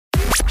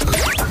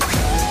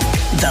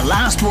The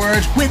Last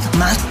Word with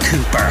Matt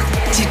Cooper.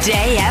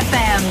 Today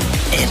FM.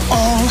 It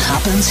all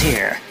happens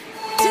here.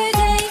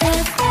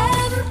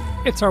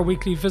 It's our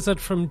weekly visit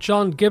from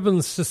John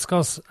Gibbons to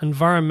discuss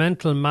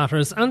environmental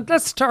matters. And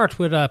let's start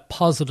with a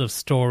positive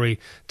story.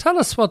 Tell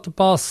us what the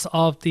boss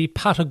of the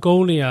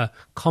Patagonia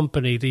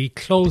company, the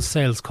clothes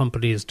sales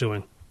company, is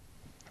doing.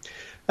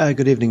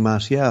 Good evening,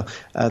 Matt.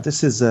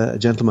 This is a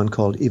gentleman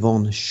called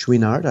Yvon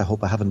Chouinard. I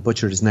hope I haven't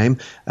butchered his name.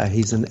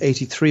 He's an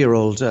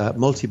 83-year-old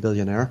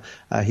multi-billionaire.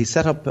 He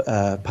set up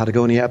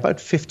Patagonia about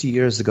 50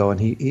 years ago,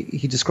 and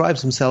he describes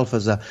himself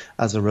as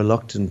a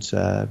reluctant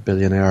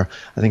billionaire.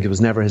 I think it was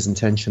never his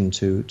intention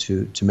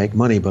to make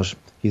money, but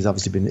he's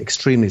obviously been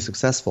extremely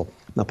successful.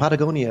 Now,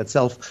 Patagonia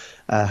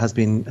itself has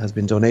been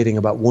donating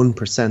about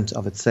 1%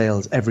 of its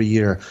sales every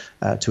year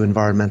to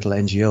environmental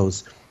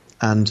NGOs.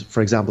 And,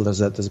 for example, there's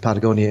a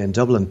Patagonia in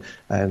Dublin,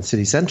 in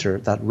city centre,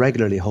 that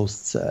regularly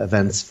hosts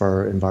events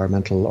for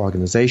environmental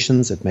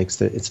organisations. It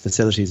makes its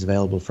facilities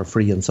available for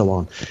free and so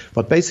on.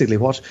 But basically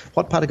what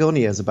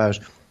Patagonia is about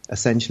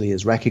essentially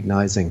is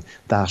recognising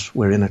that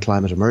we're in a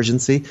climate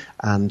emergency.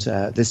 And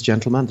this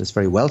gentleman, this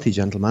very wealthy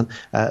gentleman,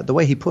 the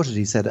way he put it,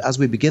 he said, as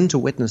we begin to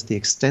witness the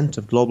extent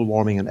of global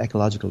warming and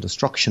ecological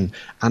destruction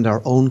and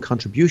our own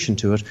contribution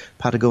to it,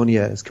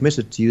 Patagonia is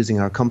committed to using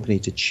our company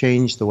to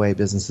change the way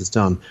business is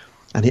done.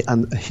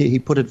 And he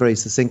put it very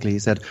succinctly. He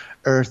said,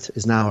 Earth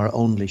is now our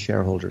only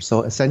shareholder.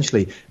 So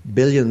essentially,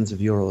 billions of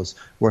euros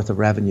worth of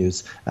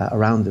revenues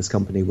around this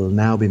company will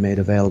now be made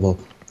available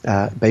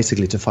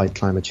basically to fight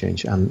climate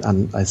change.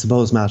 And I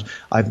suppose, Matt,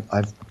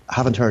 I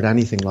haven't heard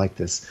anything like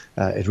this.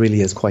 It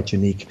really is quite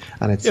unique.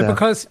 And it's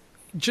because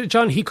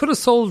John, he could have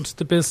sold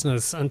the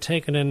business and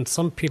taken in,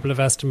 some people have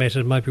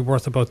estimated it might be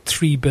worth about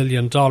 $3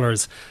 billion,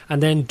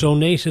 and then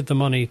donated the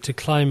money to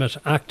climate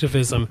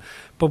activism.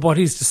 But what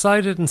he's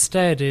decided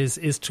instead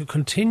is to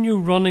continue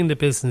running the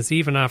business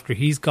even after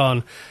he's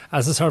gone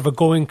as a sort of a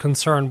going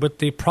concern, with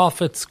the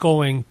profits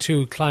going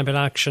to climate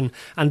action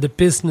and the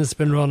business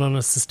been run on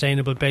a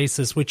sustainable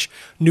basis, which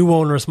new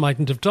owners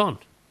mightn't have done.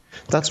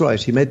 That's right.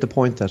 He made the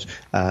point that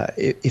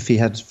if he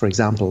had, for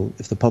example,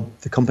 if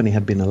the company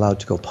had been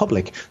allowed to go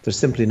public, there's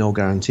simply no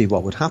guarantee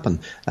what would happen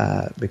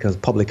because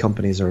public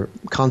companies are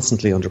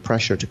constantly under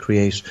pressure to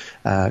create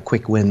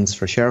quick wins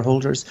for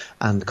shareholders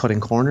and cutting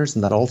corners.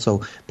 And that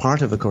also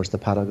part of course, the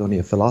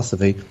Patagonia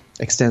philosophy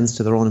extends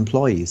to their own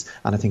employees.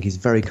 And I think he's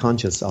very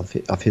conscious of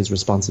his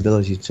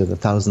responsibility to the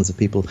thousands of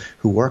people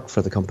who work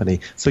for the company.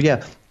 So,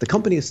 yeah, the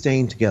company is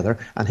staying together.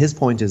 And his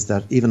point is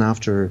that even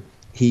after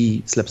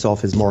he slips off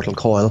his mortal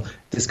coil,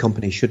 this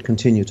company should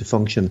continue to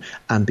function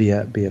and be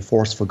a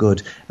force for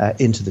good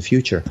into the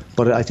future.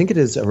 But I think it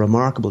is a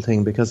remarkable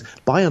thing because,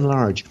 by and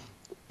large,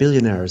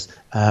 billionaires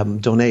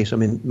donate. I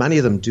mean, many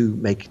of them do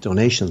make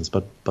donations,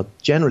 but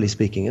generally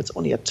speaking, it's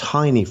only a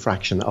tiny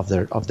fraction of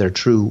their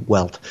true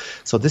wealth.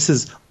 So this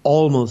is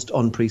almost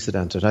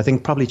unprecedented. I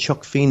think probably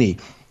Chuck Feeney,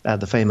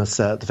 the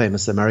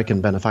famous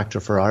American benefactor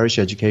for Irish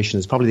education,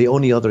 is probably the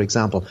only other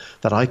example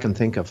that I can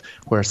think of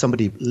where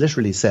somebody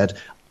literally said,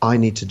 I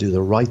need to do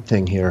the right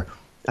thing here.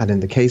 And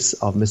in the case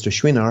of Mr.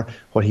 Chouinard,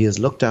 what he has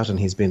looked at and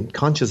he's been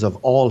conscious of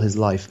all his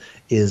life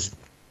is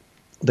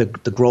the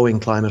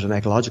growing climate and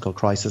ecological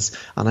crisis.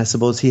 And I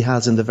suppose he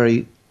has, in the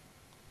very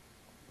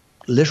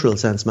literal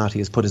sense, Matt, he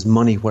has put his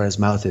money where his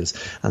mouth is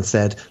and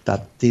said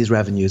that these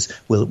revenues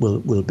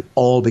will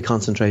all be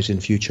concentrated in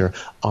future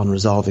on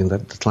resolving the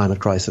climate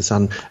crisis.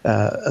 And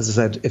as I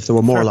said, if there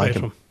were more like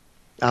him.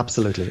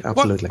 Absolutely.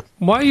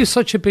 Why are you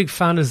such a big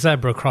fan of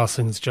zebra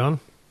crossings,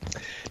 John?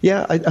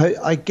 Yeah,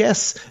 I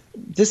guess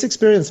this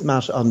experience,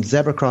 Matt, on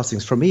zebra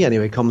crossings, for me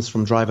anyway, comes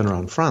from driving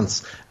around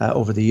France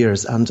over the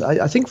years. And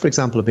I think, for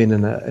example, I've been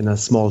in a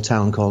small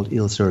town called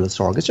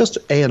Ile-sur-le-Sorgue. It's just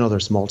another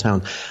small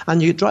town.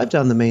 And you drive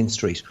down the main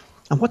street.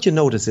 And what you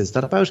notice is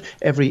that about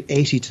every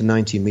 80 to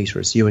 90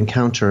 metres, you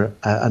encounter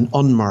an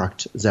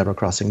unmarked zebra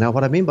crossing. Now,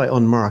 what I mean by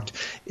unmarked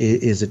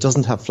is it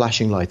doesn't have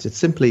flashing lights. It's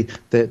simply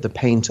the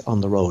paint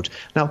on the road.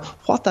 Now,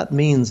 what that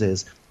means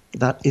is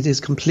that it is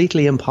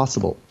completely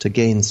impossible to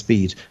gain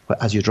speed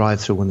as you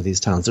drive through one of these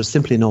towns. There's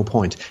simply no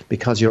point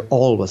because you're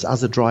always,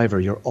 as a driver,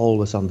 you're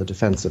always on the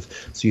defensive.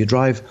 So you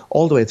drive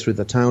all the way through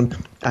the town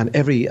and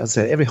every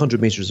 100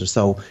 metres or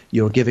so,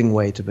 you're giving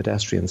way to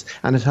pedestrians.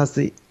 And it has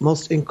the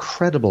most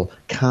incredible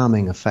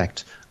calming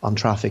effect on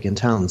traffic in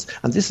towns.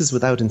 And this is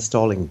without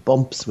installing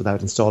bumps,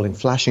 without installing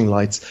flashing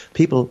lights.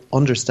 People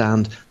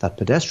understand that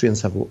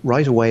pedestrians have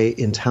right of way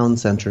in town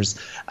centres.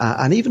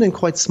 And even in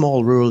quite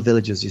small rural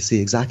villages, you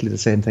see exactly the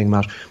same thing,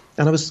 Matt.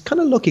 And I was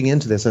kind of looking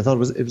into this. I thought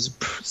it was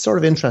sort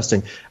of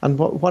interesting. And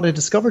what I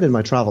discovered in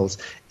my travels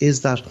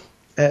is that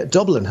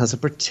Dublin has a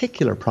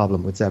particular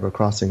problem with zebra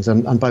crossings,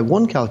 and by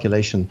one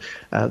calculation,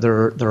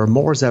 there are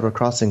more zebra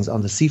crossings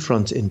on the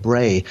seafront in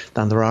Bray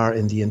than there are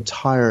in the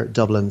entire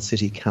Dublin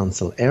City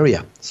Council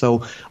area.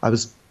 So I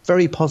was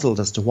very puzzled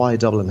as to why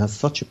Dublin has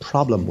such a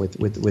problem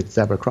with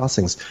zebra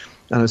crossings.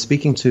 And I was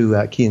speaking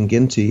to Cian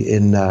Ginty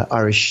in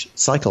Irish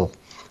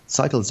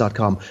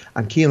Cycles.com,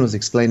 and Cian was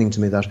explaining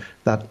to me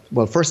that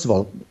well, first of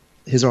all,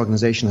 his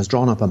organisation has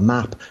drawn up a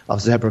map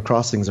of zebra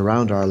crossings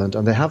around Ireland,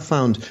 and they have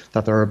found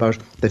that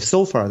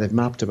they've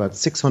mapped about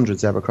 600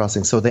 zebra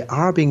crossings. So they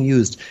are being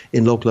used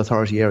in local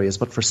authority areas,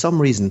 but for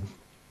some reason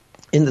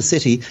in the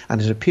city,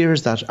 and it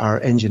appears that our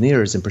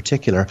engineers in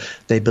particular,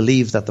 they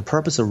believe that the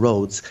purpose of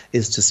roads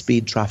is to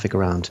speed traffic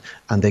around,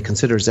 and they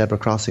consider zebra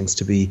crossings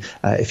to be,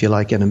 if you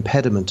like, an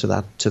impediment to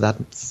that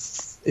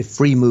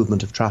free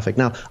movement of traffic.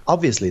 Now,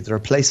 obviously, there are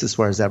places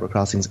where zebra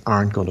crossings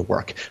aren't going to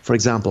work. For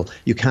example,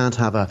 you can't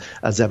have a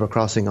zebra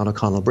crossing on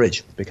O'Connell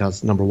Bridge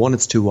because, number one,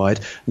 it's too wide.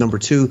 Number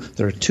two,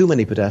 there are too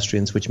many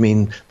pedestrians, which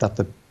mean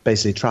that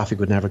basically traffic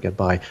would never get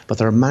by. But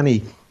there are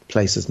many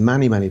places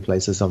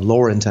of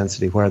lower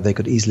intensity where they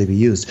could easily be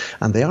used.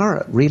 And they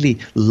are really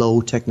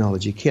low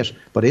technology kit.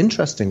 But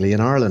interestingly,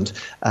 in Ireland,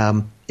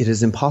 it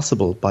is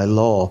impossible by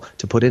law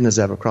to put in a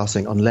zebra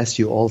crossing unless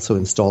you also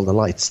install the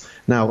lights.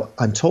 Now,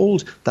 I'm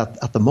told that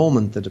at the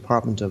moment, the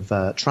Department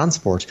of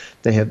Transport,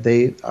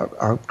 they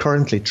are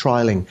currently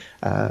trialling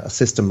a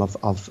system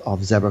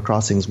of zebra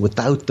crossings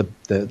without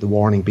the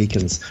warning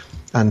beacons.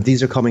 And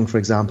these are coming, for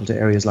example, to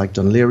areas like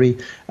Dunleary,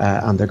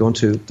 and they're going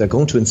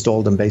to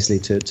install them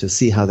basically to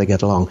see how they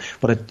get along.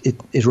 But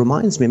it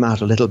reminds me,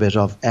 Matt, a little bit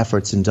of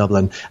efforts in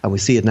Dublin, and we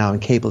see it now in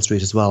Cable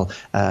Street as well,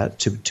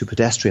 to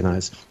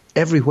pedestrianise.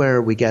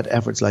 Everywhere we get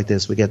efforts like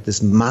this, we get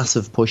this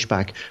massive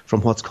pushback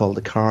from what's called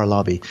the car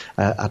lobby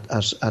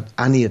at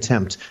any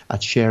attempt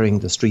at sharing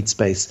the street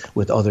space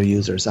with other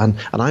users. And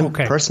I'm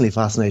personally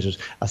fascinated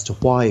as to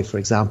why, for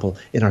example,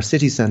 in our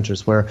city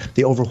centres, where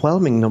the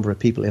overwhelming number of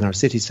people in our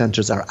city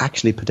centres are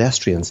actually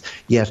pedestrians,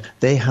 yet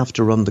they have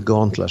to run the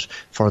gauntlet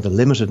for the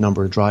limited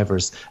number of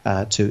drivers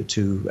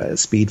to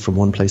speed from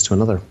one place to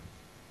another.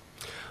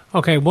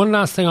 Okay, one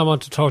last thing I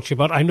want to talk to you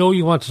about. I know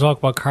you want to talk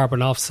about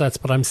carbon offsets,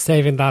 but I'm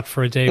saving that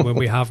for a day when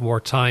we have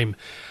more time.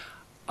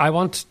 I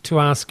want to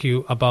ask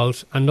you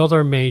about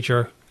another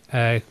major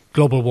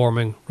global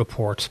warming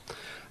report.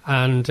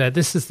 And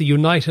this is the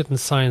United in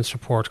Science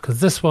report,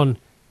 because this one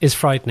is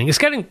frightening. It's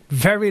getting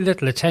very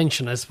little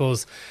attention, I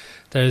suppose.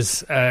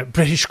 There's a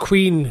British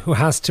Queen who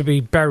has to be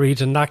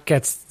buried, and that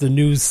gets the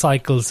news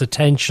cycle's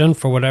attention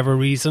for whatever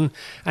reason.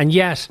 And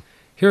yet,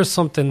 here's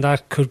something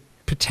that could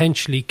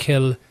potentially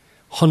kill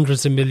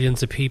hundreds of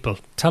millions of people.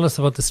 Tell us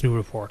about this new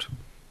report.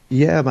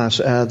 Yeah, Matt.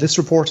 This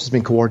report has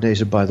been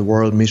coordinated by the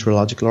World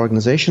Meteorological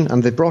Organization,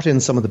 and they brought in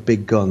some of the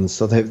big guns.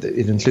 So it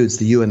includes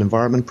the UN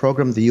Environment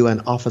Programme, the UN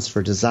Office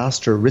for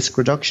Disaster Risk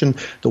Reduction,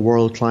 the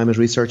World Climate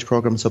Research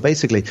Programme. So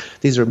basically,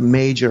 these are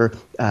major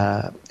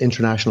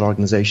international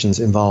organizations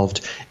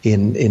involved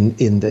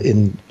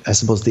in I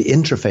suppose the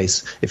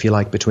interface, if you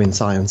like, between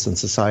science and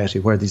society,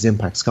 where these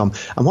impacts come.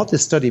 And what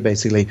this study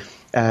basically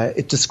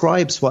it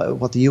describes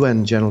what the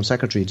UN General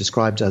Secretary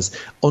described as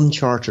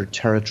uncharted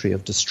territory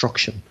of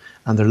destruction.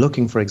 And they're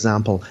looking, for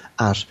example,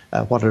 at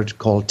what are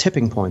called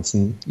tipping points.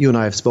 And you and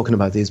I have spoken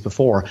about these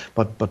before,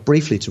 but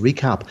briefly to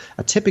recap,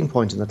 a tipping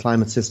point in the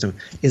climate system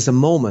is a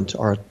moment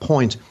or a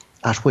point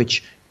at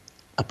which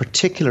a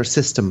particular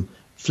system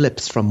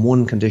flips from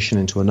one condition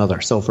into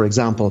another. So, for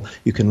example,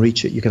 you can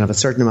have a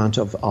certain amount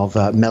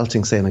of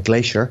melting, say, in a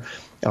glacier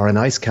or an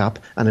ice cap,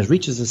 and it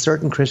reaches a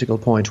certain critical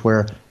point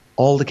where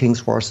all the king's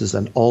horses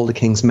and all the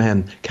king's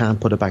men can't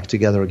put it back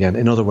together again.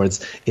 In other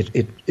words,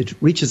 it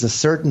reaches a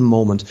certain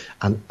moment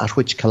and at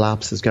which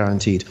collapse is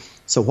guaranteed.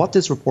 So what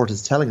this report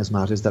is telling us,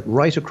 Matt, is that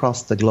right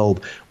across the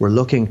globe, we're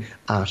looking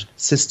at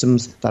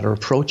systems that are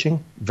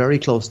approaching very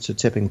close to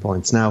tipping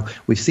points. Now,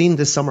 we've seen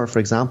this summer, for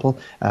example,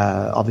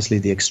 obviously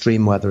the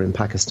extreme weather in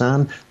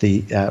Pakistan,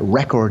 the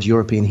record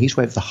European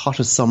heatwave, the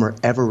hottest summer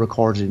ever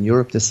recorded in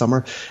Europe this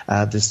summer,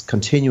 this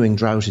continuing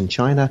drought in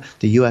China,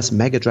 the US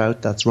mega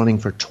drought that's running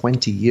for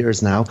 20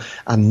 years now,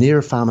 and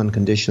near famine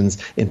conditions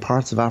in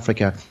parts of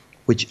Africa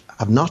which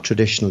have not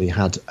traditionally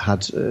had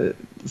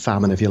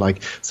famine, if you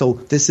like. So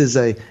this is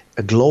a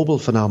global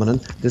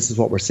phenomenon. This is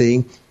what we're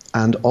seeing.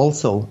 And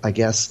also, I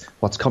guess,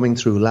 what's coming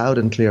through loud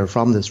and clear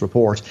from this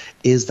report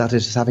is that it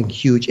is having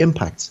huge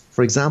impacts.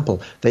 For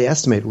example, they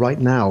estimate right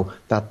now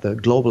that the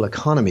global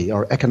economy,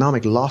 or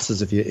economic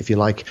losses, if you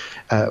like,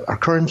 are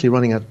currently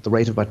running at the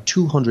rate of about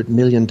 $200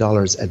 million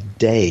a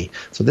day.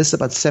 So this is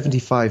about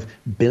 $75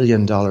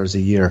 billion a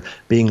year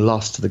being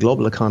lost to the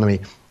global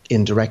economy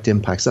in direct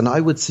impacts. And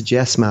I would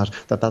suggest, Matt,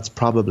 that that's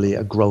probably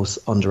a gross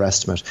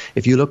underestimate.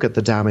 If you look at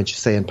the damage,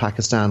 say, in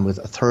Pakistan with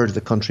a third of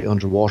the country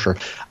underwater,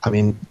 I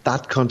mean,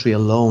 that country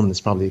alone is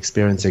probably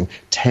experiencing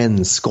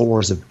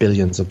scores of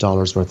billions of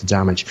dollars worth of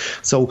damage.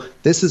 So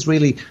this is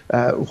really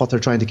what they're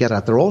trying to get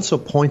at. They're also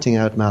pointing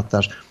out, Matt,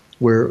 that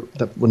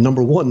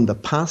number one, the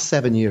past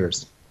 7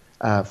 years,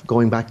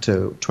 going back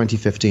to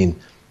 2015,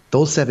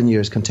 those 7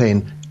 years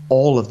contain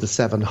all of the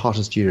 7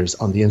 hottest years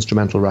on the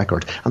instrumental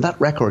record. And that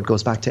record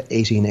goes back to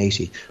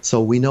 1880.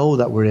 So we know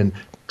that we're in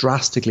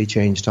drastically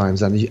changed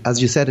times. And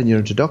as you said in your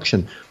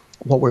introduction,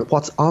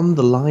 what's on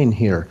the line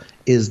here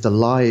is the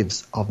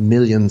lives of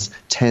millions,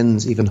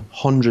 tens, even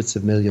hundreds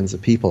of millions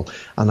of people.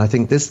 And I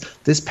think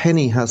this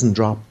penny hasn't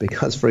dropped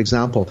because, for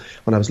example,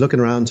 when I was looking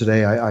around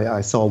today,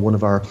 I saw one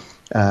of our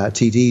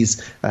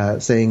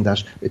TDs saying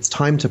that it's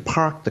time to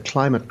park the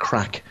climate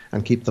crack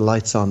and keep the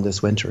lights on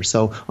this winter.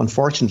 So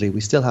unfortunately, we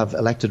still have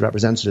elected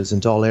representatives in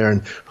Dáil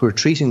Éireann who are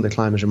treating the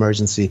climate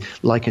emergency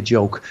like a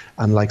joke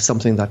and like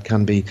something that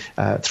can be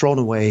thrown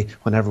away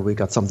whenever we've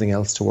got something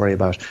else to worry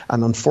about.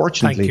 And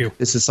unfortunately,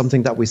 this is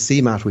something that we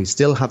see, Matt. We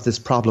still have this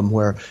problem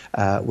where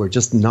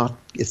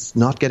it's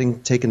not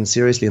getting taken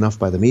seriously enough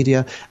by the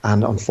media.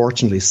 And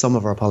unfortunately, some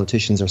of our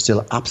politicians are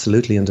still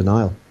absolutely in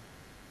denial.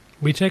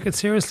 We take it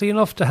seriously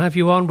enough to have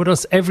you on with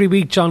us every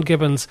week, John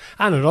Gibbons,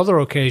 and on other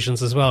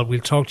occasions as well. We'll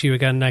talk to you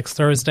again next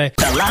Thursday.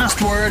 The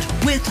Last Word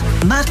with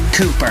Matt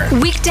Cooper.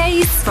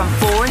 Weekdays from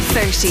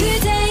 4:30.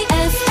 Today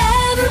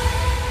FM.